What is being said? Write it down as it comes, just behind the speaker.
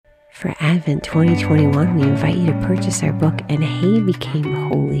For Advent 2021, we invite you to purchase our book, And Hay Became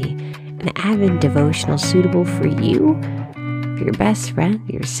Holy, an Advent devotional suitable for you, for your best friend,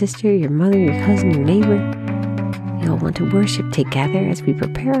 your sister, your mother, your cousin, your neighbor. You'll want to worship together as we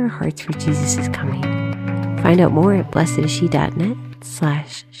prepare our hearts for Jesus' coming. Find out more at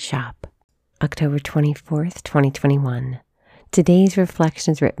blessedisshe.net/shop. October 24th, 2021. Today's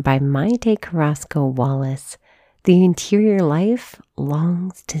reflection is written by Maite Carrasco Wallace. The interior life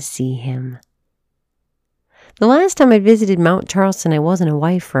longs to see him. The last time I visited Mount Charleston, I wasn't a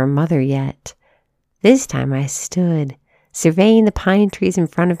wife or a mother yet. This time I stood, surveying the pine trees in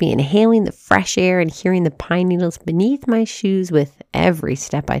front of me, inhaling the fresh air and hearing the pine needles beneath my shoes with every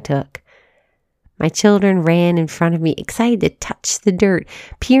step I took. My children ran in front of me, excited to touch the dirt,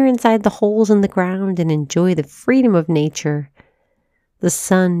 peer inside the holes in the ground, and enjoy the freedom of nature. The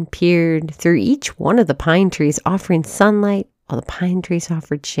sun peered through each one of the pine trees, offering sunlight while the pine trees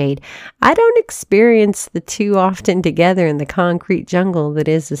offered shade. I don't experience the two often together in the concrete jungle that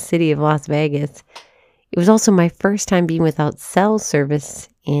is the city of Las Vegas. It was also my first time being without cell service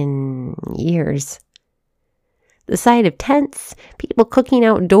in years. The sight of tents, people cooking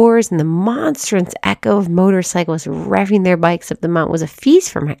outdoors, and the monstrous echo of motorcyclists revving their bikes up the mountain was a feast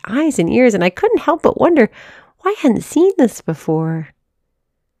for my eyes and ears, and I couldn't help but wonder why I hadn't seen this before.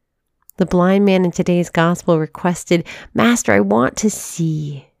 The blind man in today's gospel requested, "Master, I want to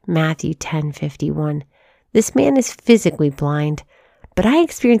see." Matthew 10:51. This man is physically blind, but I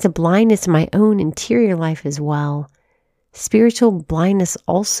experience a blindness in my own interior life as well. Spiritual blindness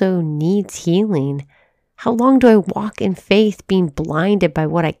also needs healing. How long do I walk in faith being blinded by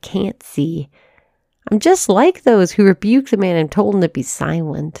what I can't see? I'm just like those who rebuke the man and told him to be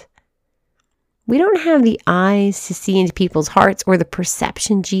silent. We don't have the eyes to see into people's hearts or the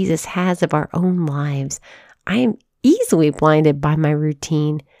perception Jesus has of our own lives. I am easily blinded by my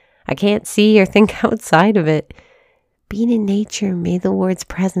routine. I can't see or think outside of it. Being in nature made the Lord's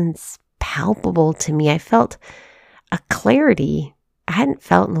presence palpable to me. I felt a clarity I hadn't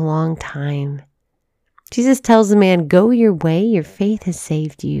felt in a long time. Jesus tells the man, "Go your way, your faith has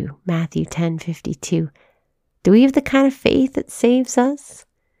saved you." Matthew 10:52. Do we have the kind of faith that saves us?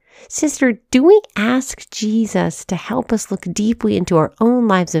 Sister, do we ask Jesus to help us look deeply into our own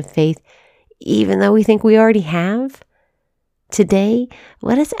lives of faith, even though we think we already have? Today,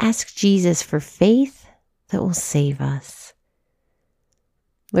 let us ask Jesus for faith that will save us.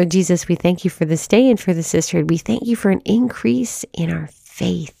 Lord Jesus, we thank you for this day and for the sisterhood. We thank you for an increase in our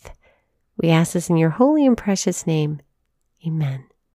faith. We ask this in your holy and precious name. Amen.